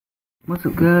What's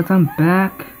up, guys? I'm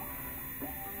back.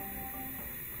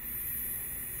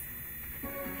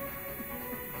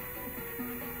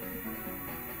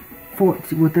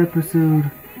 With episode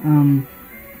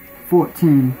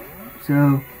 14.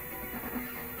 So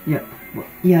yeah,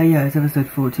 it's episode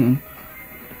 14.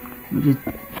 We just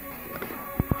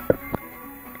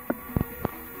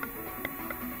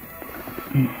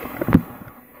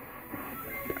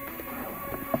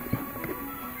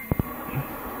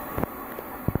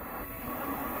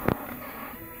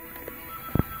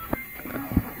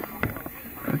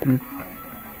I can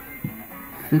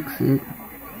fix it.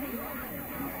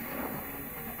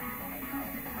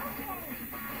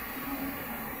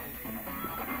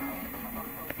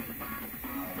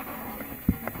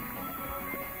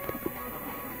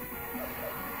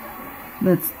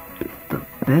 That's the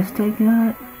best I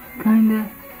got,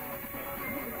 kinda.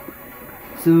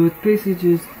 So it's basically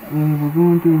just, we're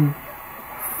going through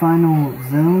final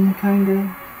zone,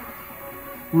 kinda.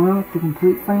 Well, the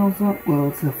complete final zone, well,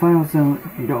 it's the final zone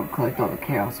if you don't collect all the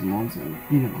chaos mons and,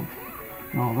 and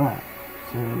all that.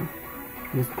 So,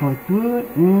 just play through it,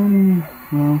 and,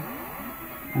 well,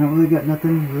 I don't really got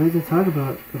nothing really to talk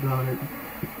about it.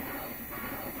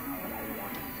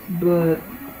 But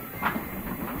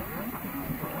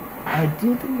I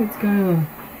do think it's kind of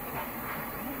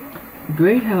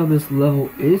great how this level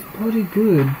is pretty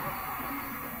good,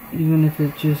 even if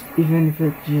it just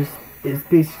is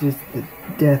basically just the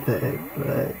death egg,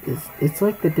 but it's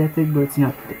like the death egg, but it's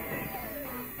not the death egg.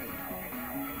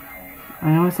 I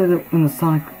know I said it in the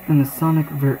Sonic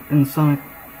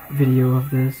video of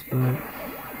this, but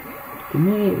to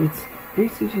me it's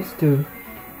basically just a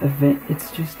event.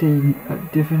 It's just a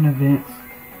different event.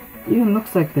 Even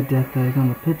looks like the death egg on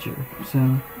the picture,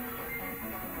 so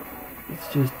it's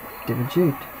just different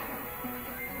shaped.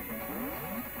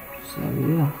 So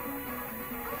yeah.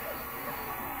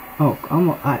 Oh,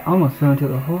 I almost fell into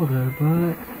the hole there,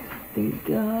 but thank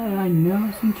God I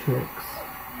know some tricks.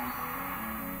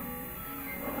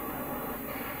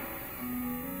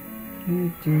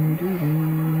 Do do do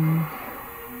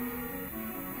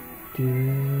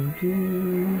do do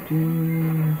do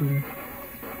do.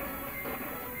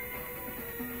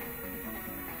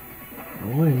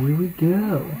 Away we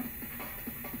go.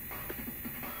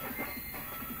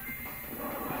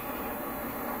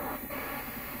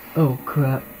 Oh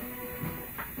crap.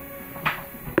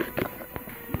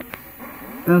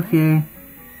 Okay,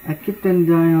 I kept on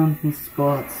dying on some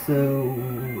spots, so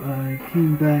I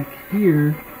came back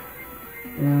here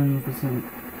and for some,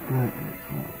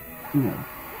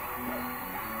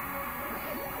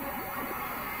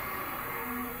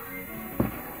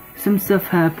 some stuff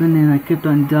happened and I kept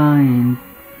on dying,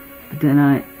 but then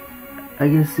I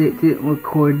guess it didn't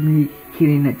record me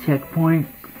hitting a checkpoint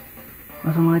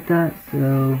or something like that,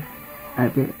 so I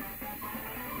bet.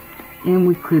 And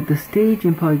we cleared the stage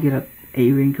and probably get a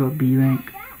A rank or B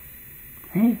rank.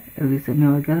 Hey, at least I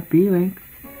know I got a B rank.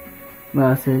 Well,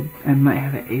 I said I might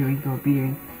have an A rank or B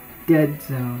rank. Dead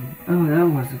zone. Oh, that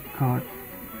was a card.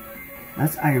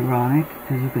 That's ironic,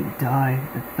 because you can die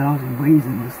 1,000 ways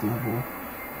in this level.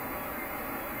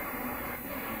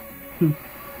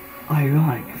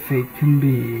 Ironic fate can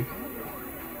be.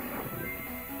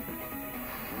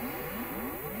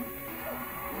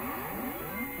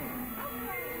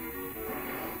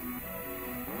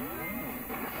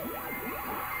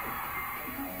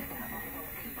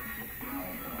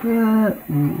 But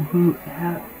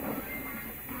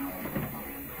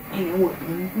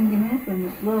anything can happen in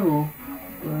this level,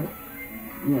 but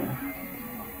yeah.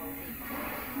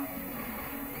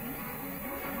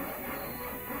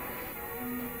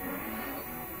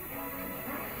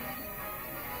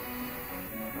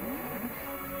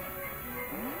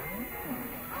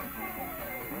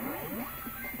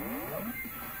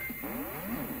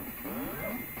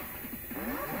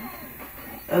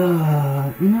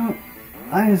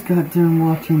 I just got done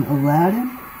watching Aladdin,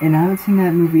 and I haven't seen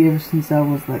that movie ever since I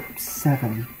was like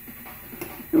 7.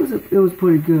 It was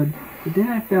pretty good. But then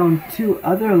I found 2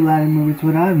 other Aladdin movies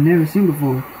what I've never seen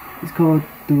before. It's called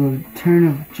The Return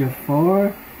of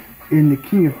Jafar and The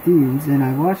King of Thieves, and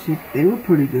I watched it. They were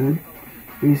pretty good.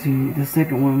 Basically, the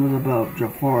second one was about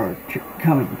Jafar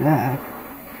coming back.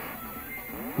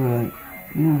 But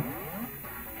yeah,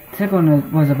 the second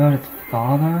one was about his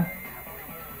father.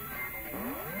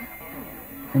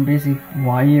 And basically,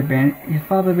 why he abandoned his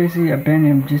father basically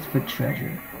abandoned him just for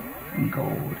treasure and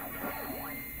gold.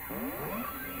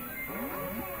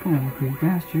 Kind of a crazy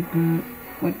bastard, but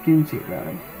what can you say about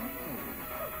him?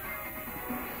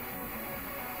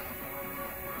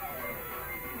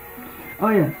 Oh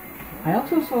yeah, I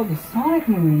also saw the Sonic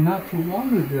movie not too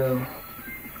long ago.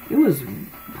 It was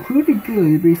pretty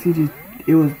good. Basically,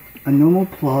 it was a normal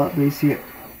plot.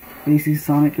 Basically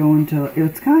Sonic going to, it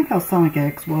was kind of like how Sonic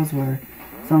X was, where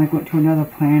Sonic went to another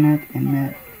planet and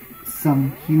met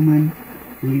some human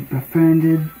who he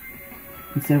befriended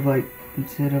instead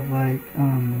of like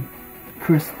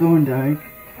Chris Thorndike,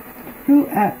 who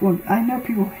well, I know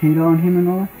people hate on him and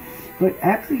all, but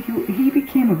actually he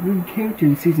became a good character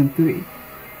in season 3.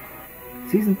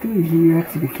 Season 3 he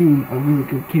actually became a really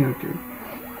good character.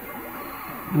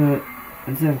 But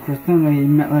instead of Chris Thorndike, he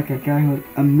met like a guy who was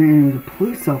a man who was a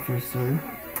police officer,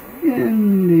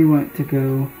 and they went to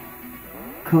go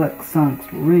collect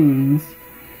Sonic's rings,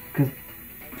 because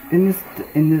in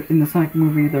the Sonic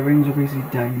movie, the rings are basically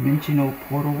dimensional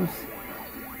portals.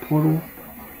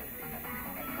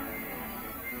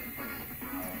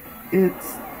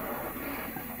 It's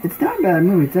not a bad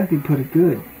movie. It's actually pretty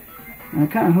good. And I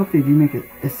kind of hope they do make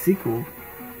a sequel.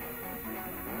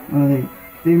 Well,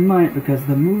 they might, because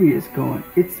the movie is going.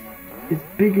 It's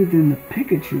bigger than the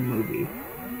Pikachu movie.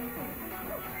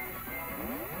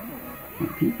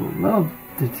 And people love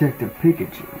Detective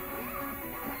Pikachu.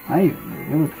 I even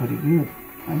knew it was pretty good.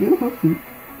 I do hope that.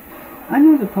 I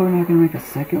know they're probably not gonna make a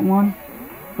second one,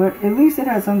 but at least it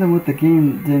had something with the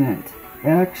game didn't. It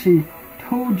actually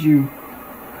told you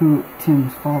who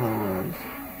Tim's father was.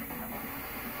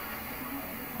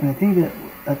 And I think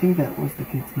that was the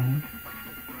kid's name.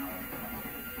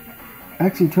 I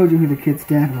actually told you who the kid's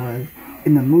dad was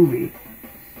in the movie.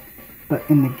 But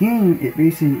in the game,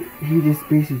 he just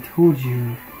basically told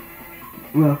you,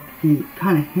 well, he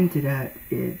kind of hinted at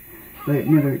it, but it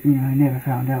never, I never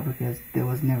found out because there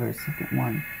was never a second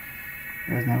one.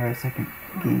 There was never a second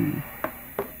game.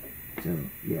 So,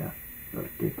 yeah, of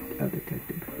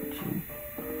Detective Pikachu.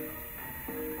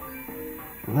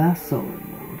 Last solo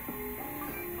mode.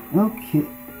 Okay.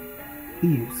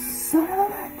 You son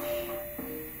of a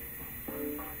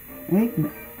bitch.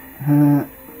 Eggman.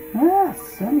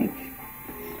 Sonic.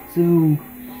 So,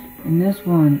 in this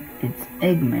one, it's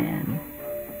Eggman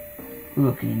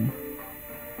looking.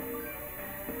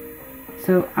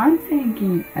 So, I'm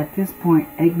thinking at this point,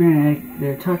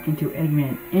 they're talking to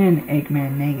Eggman in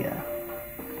Eggman Mega.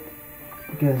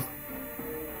 Because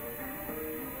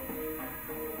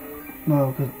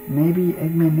maybe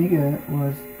Eggman Mega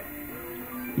was,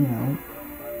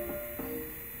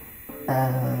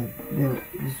 they're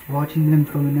just watching them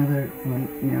from another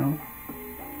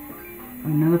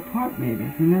part, maybe.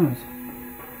 Who knows?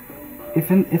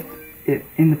 If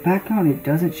in the background it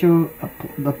doesn't show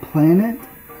the planet,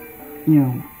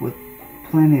 with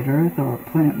Planet Earth or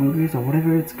Planet Movies or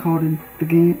whatever it's called in the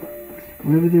game,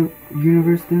 whatever the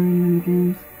universe they're in the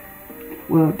games.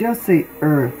 Well, it does say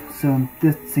Earth, so I'm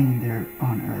just saying they're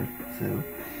on Earth, so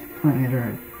Planet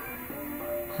Earth.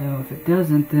 So if it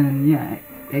doesn't, then yeah,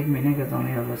 Eggman Mega's on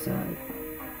the other side.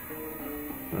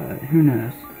 But who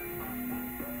knows?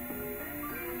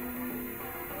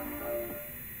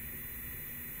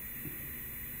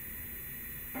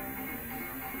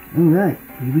 Alright,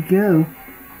 here we go.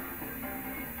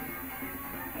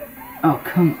 Oh,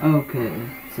 okay,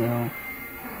 so,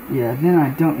 yeah, then I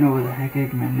don't know where the heck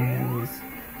Eggman is.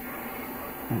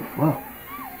 Oh, whoa.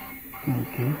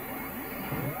 Okay.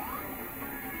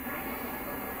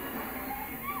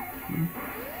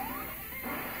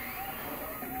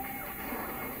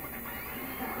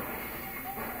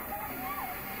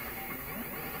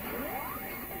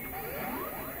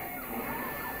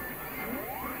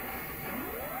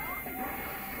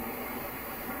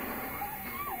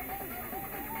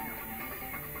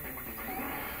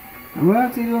 We're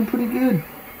actually doing pretty good.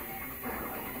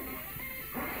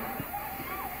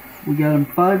 We got him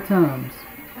 5 times.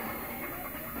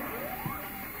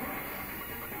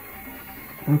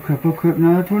 Oh crap,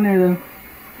 not a tornado.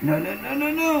 No.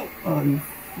 Oh, you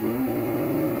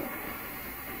fuck.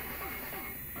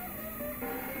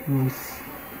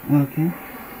 Okay.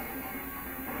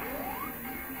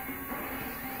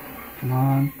 Come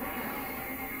on.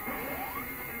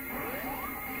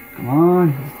 Come on,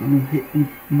 just let me hit you,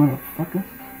 motherfucker.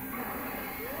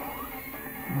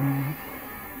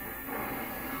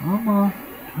 Come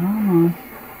on.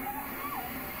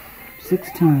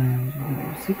 6 times, we're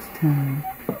gonna go 6 times.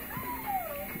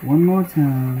 1 more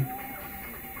time.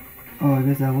 Oh, I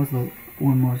guess that was the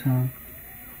 1 more time.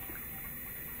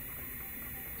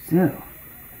 So,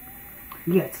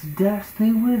 let's dash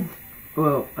through with,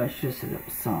 well, I should set up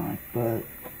Sonic, but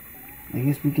I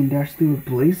guess we can dash through with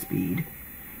Blaze Speed.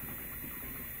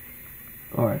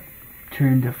 Or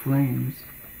turn to flames.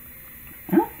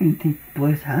 I don't even think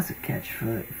Blaze has a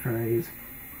catchphrase.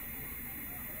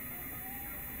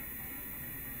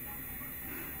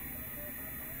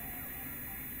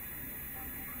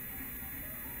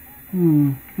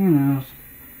 Who knows?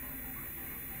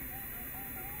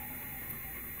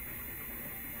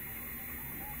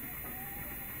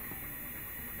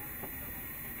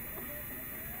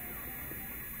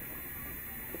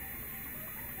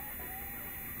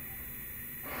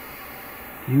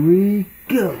 Here we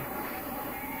go.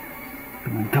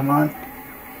 Come on, come on.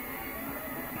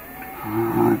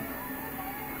 Come on.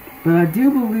 But I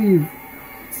do believe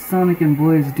Sonic and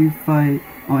Blaze do fight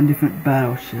on different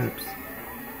battleships.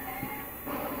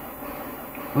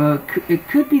 Well, it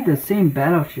could be the same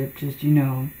battleship, just, you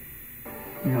know,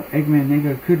 Eggman and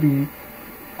Nega could be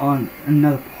on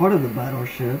another part of the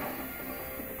battleship.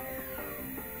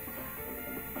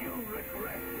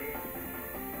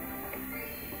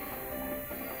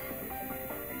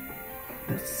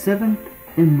 The 7th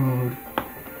Emerald.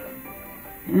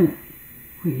 And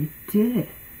we did it.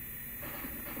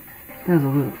 That was a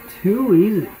little too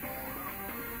easy.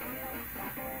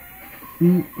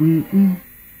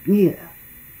 Yeah.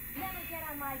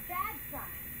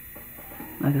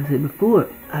 Like I said before,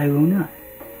 I will not.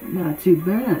 Not too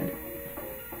bad.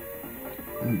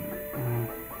 I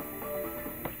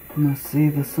must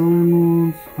save the solar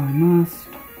emeralds. I must.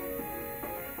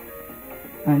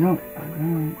 I don't.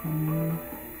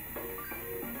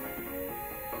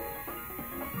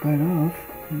 Right off.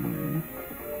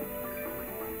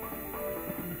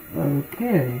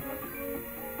 Okay.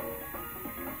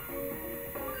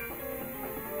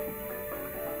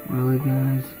 Really,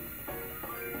 guys?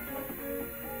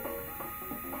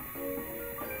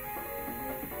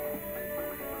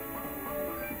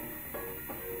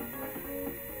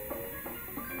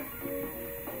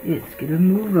 Let's get a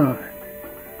move on.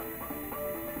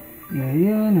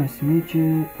 Yeah, nice to meet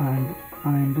you.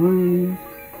 I'm Blaze.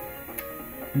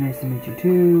 Nice to meet you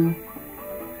too.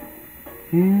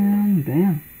 And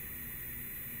bam.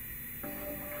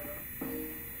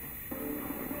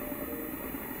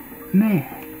 Man.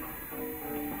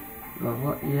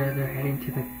 Well, yeah, they're heading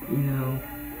to the,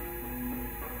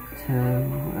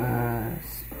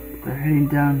 they're heading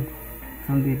down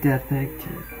from the Death Egg to,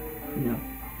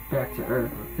 back to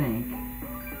Earth, I think.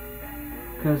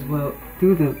 Because, well,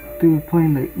 through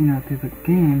playing the, through the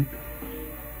game,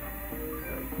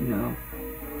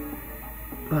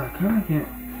 I can't.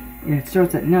 Yeah, it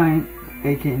starts at night,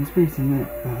 aka in space, and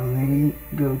then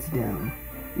it goes down,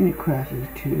 and it crashes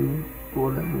to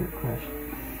whatever it crashed,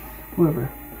 whatever.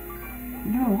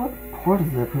 What part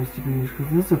is that supposed to be? Because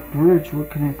there's a bridge. What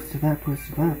connects to that place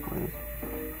to that place?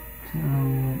 So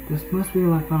this must be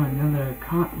like on another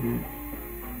continent,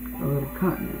 a little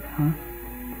continent, huh?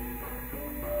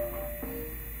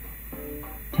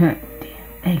 Damn,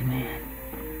 Eggman.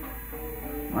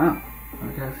 Wow, I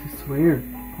guess it's weird.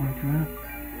 Holy crap.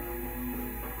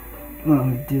 Well,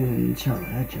 we did in Charlie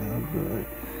that job, but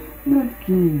that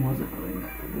game wasn't really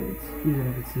that good, even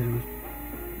if it said it was.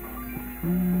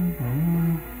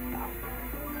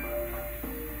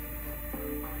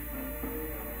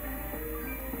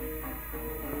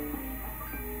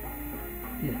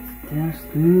 Let's dash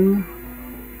through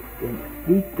and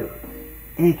defeat the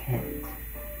eggheads.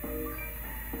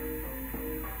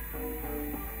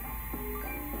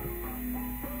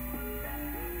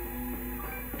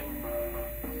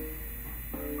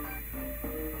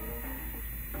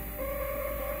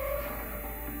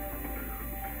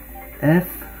 F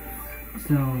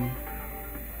zone.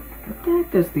 What the heck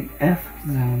does the F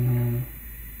zone mean?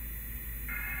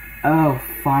 Oh,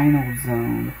 final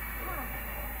zone.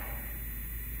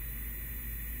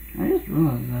 I just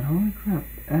realized that. Holy crap.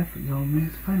 F zone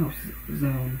means final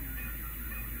zone.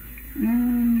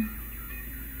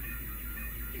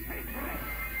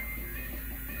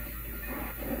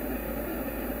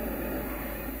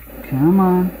 Come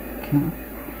on.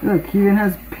 Look, he even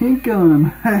has pink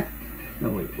on him. No,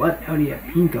 wait, what? How do you have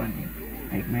pink on you,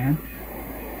 Eggman?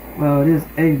 Well, it is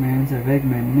Eggman instead of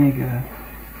Eggman Nega.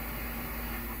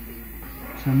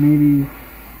 So maybe...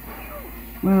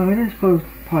 Well, it is supposed to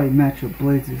probably match with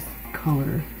Blaze's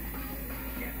color.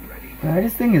 But I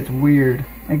just think it's weird.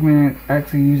 Eggman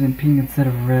actually using pink instead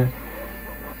of red.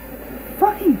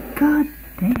 Fucking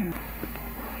goddamn.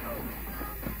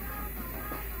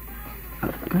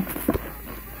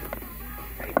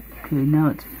 Okay, now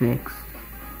it's fixed.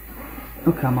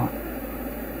 Oh, come on.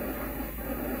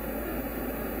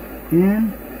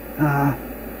 And,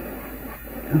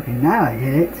 okay, now I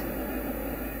hit it.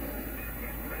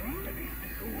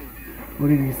 What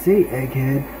did you see,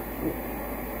 Egghead?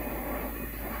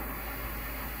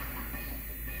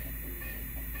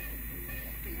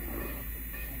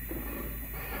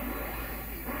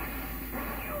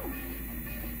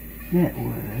 That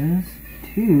was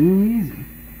too easy.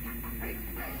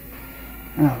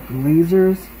 Oh,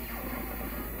 lasers?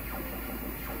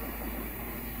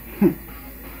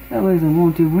 That laser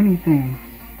won't do anything.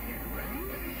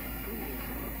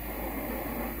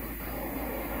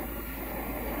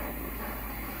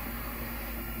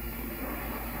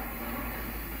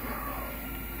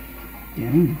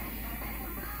 Dang.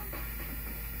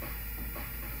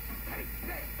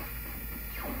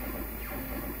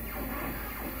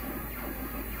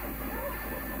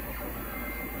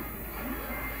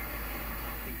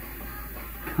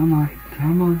 Come on,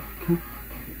 come on, come.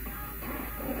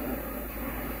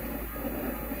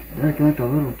 Acting like a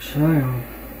little child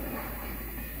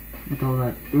with all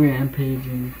that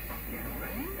rampaging.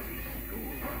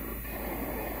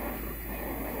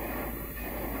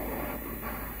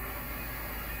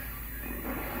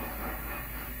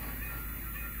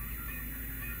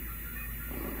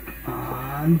 Come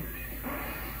on.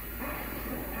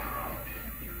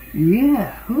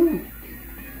 Yeah, who?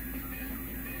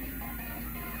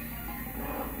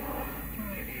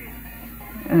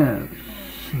 Oh,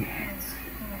 shit.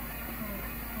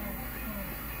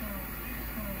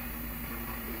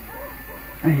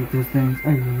 I hate those things,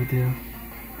 I really do.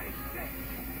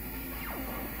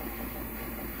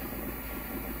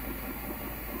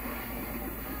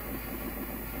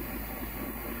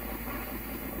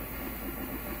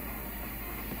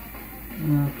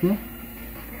 Okay.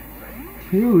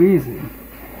 Too easy.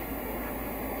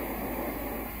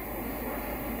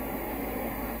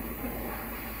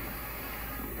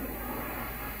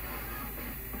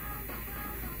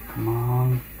 Come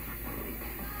on.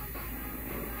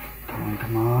 Come on,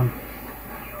 come on.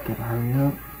 Gotta hurry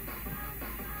up.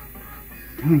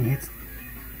 Dang it.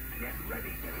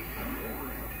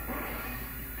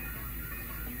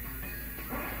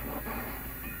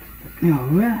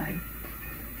 Alright.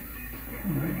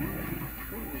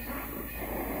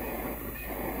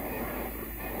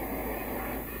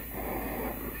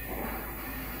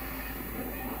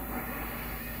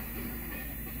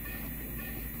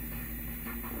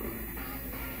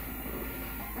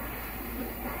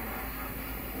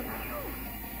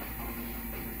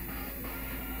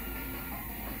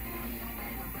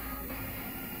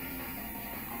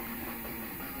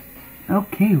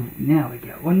 Okay, now we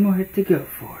got one more hit to go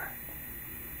for.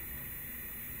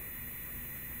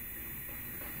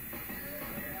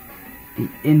 The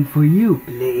end for you,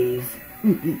 Blaze.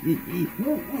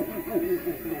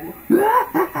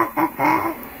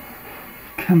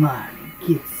 Come on,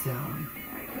 get some.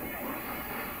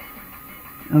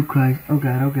 Oh Christ, oh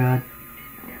God, oh God.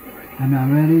 I'm not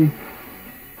ready.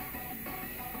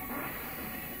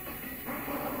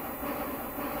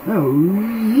 Oh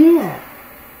yeah!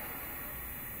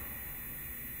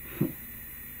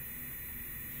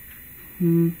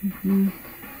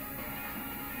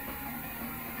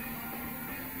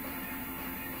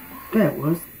 That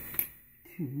was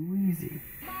too easy.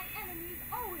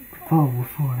 Fall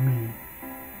before me.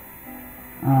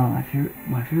 Oh,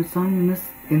 my favorite song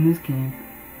in this game.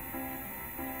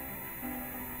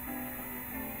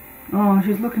 Oh,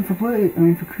 she's looking for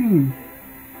for Cream.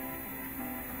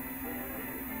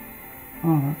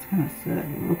 Oh, that's kind of sad.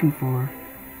 You're looking for her.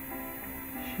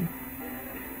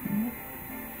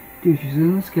 Dude, she's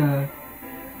in the sky.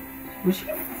 Was she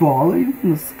falling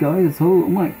from the sky this whole? Oh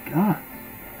my God.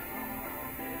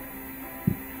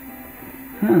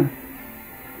 Huh.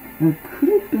 That could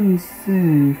have been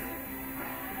safe.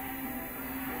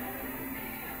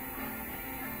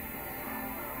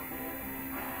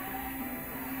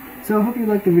 So I hope you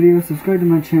liked the video. Subscribe to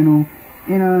my channel.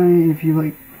 And if you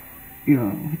like,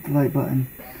 hit the like button.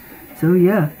 So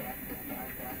yeah.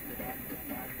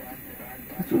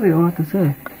 That's really all I have to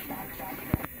say.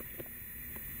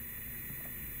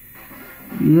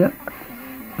 Yep.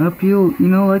 Hope you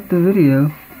like the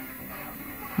video.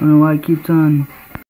 I don't know why it keeps on